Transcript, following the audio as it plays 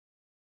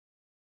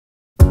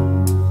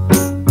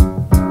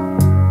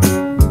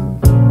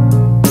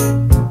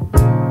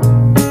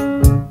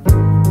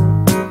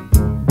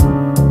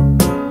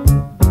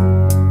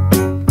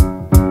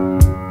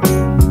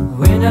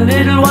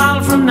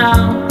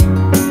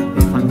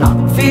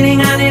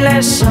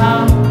listen.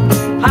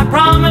 I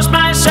promised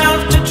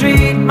myself to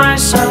treat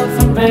myself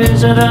and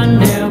visit a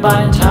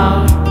nearby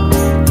tower,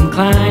 and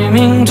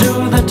climbing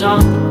to the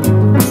top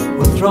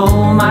will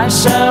throw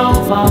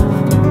myself off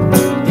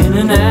in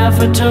an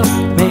effort to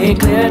make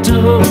clear to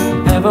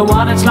whoever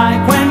what it's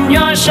like when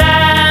you're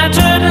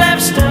shattered,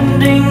 left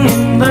standing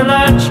in the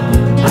lurch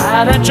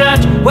at a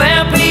church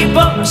where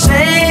people were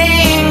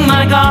saying,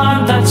 my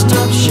God, that's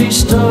tough. She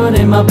stood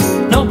him up.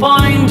 No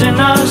point in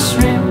us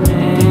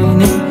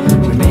remaining.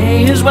 We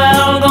may as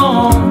well go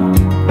home,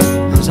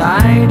 as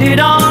I did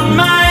on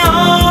my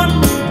own,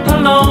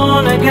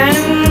 alone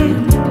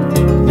again,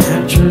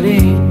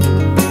 naturally.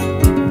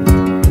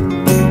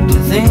 To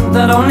think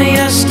that only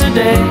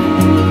yesterday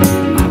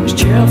I was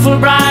cheerful,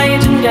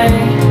 bright and gay,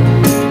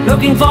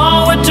 looking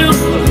forward to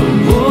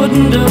what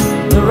wouldn't do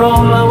the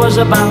role I was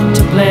about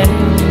to play.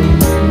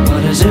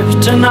 But as if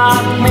to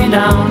knock me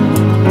down,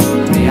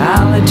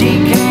 reality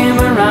came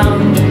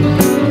around,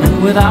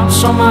 and without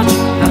so much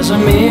as a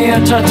mere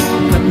touch,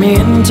 cut me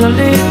into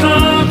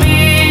little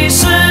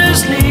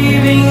pieces,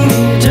 leaving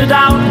me to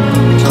doubt.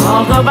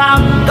 Talk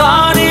about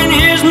God in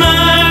His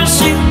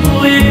mercy.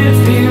 If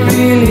He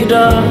really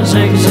does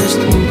exist,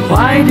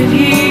 why did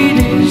He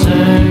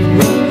desert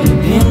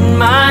me in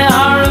my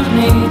hour of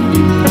need?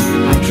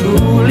 I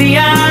truly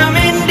am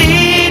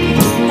indeed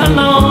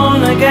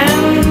alone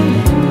again,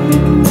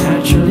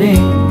 naturally.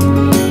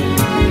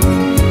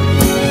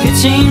 It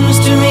seems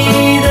to me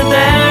that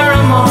there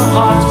are more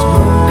hearts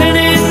broken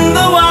in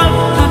the world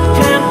that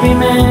can't be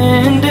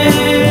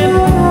mended,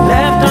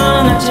 left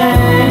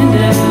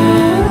unattended.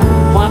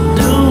 What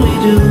do we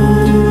do?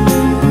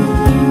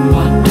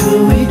 What do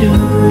we do?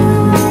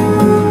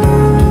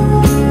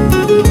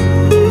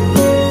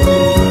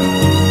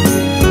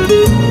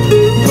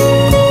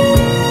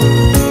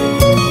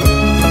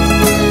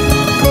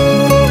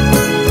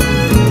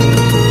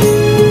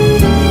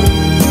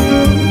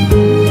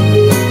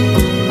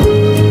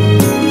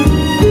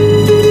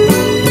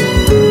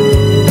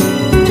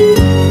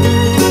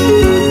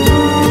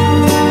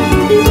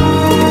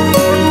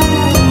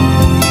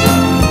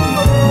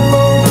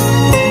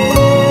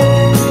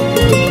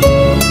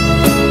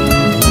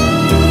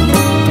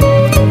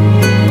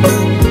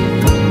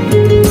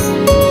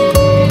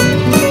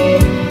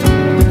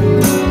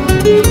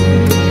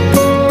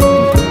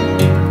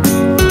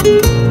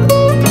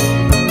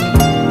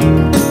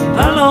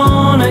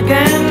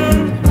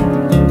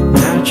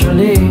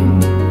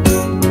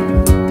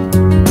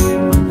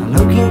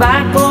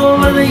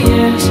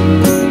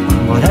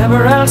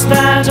 Whatever else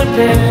that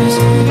appears,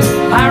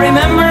 I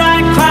remember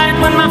I cried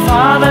when my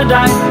father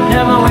died,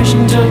 never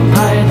wishing to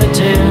hide the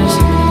tears.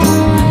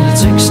 And at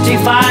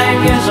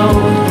 65 years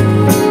old,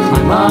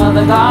 my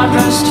mother, God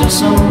rest her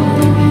soul,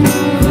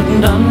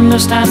 couldn't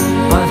understand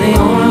why the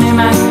only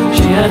man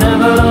she had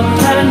ever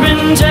loved had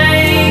been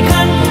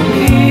taken,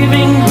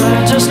 leaving her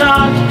to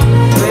start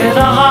with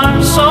a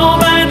heart so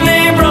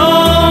badly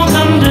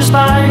broken.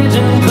 Despite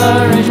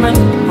encouragement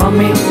from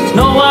me,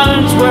 no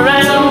words were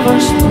ever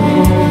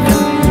spoken.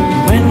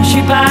 When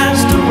she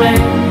passed away,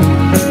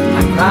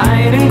 I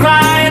cried and cried.